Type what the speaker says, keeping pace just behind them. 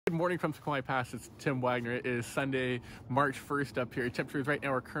Good morning from Sequoia Pass. It's Tim Wagner. It is Sunday, March 1st up here. Temperatures right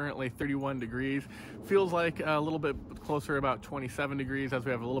now are currently 31 degrees. Feels like a little bit closer, about 27 degrees, as we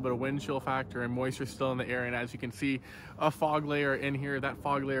have a little bit of wind chill factor and moisture still in the air. And as you can see, a fog layer in here. That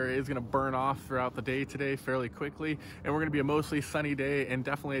fog layer is going to burn off throughout the day today fairly quickly. And we're going to be a mostly sunny day and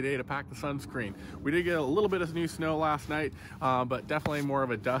definitely a day to pack the sunscreen. We did get a little bit of new snow last night, but definitely more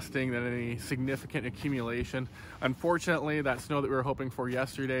of a dusting than any significant accumulation. Unfortunately, that snow that we were hoping for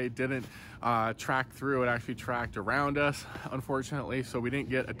yesterday didn't track through. It actually tracked around us, unfortunately, so we didn't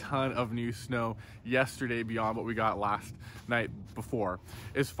get a ton of new snow yesterday beyond what we got last night before.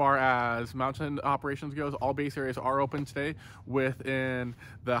 As far as mountain operations goes, all base areas are open today, within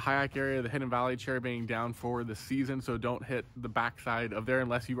the Hayek area, the Hidden Valley chair being down for the season, so don't hit the backside of there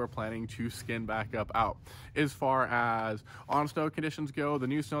unless you are planning to skin back up out. As far as on snow conditions go, the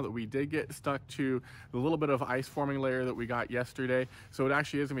new snow that we did get stuck to the little bit of ice forming layer that we got yesterday, so it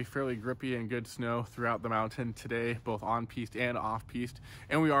actually is going to be fairly grippy and good snow throughout the mountain today, both on piste and off piste,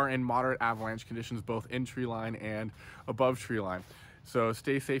 and we are in moderate avalanche conditions both in tree line and above tree line. So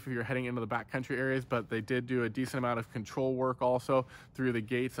stay safe if you're heading into the backcountry areas, but they did do a decent amount of control work also through the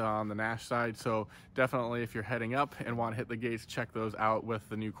gates on the Nash side. So definitely if you're heading up and want to hit the gates, check those out. With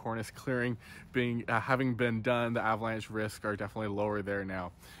the new cornice clearing having been done, the avalanche risks are definitely lower there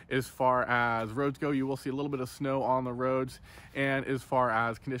now. As far as roads go, you will see a little bit of snow on the roads, and as far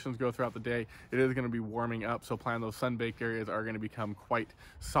as conditions go throughout the day, it is going to be warming up, so plan those sun-baked areas are going to become quite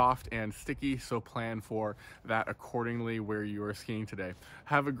soft and sticky, so plan for that accordingly where you are skiing today.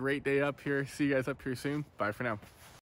 Have a great day up here. See you guys up here soon. Bye for now.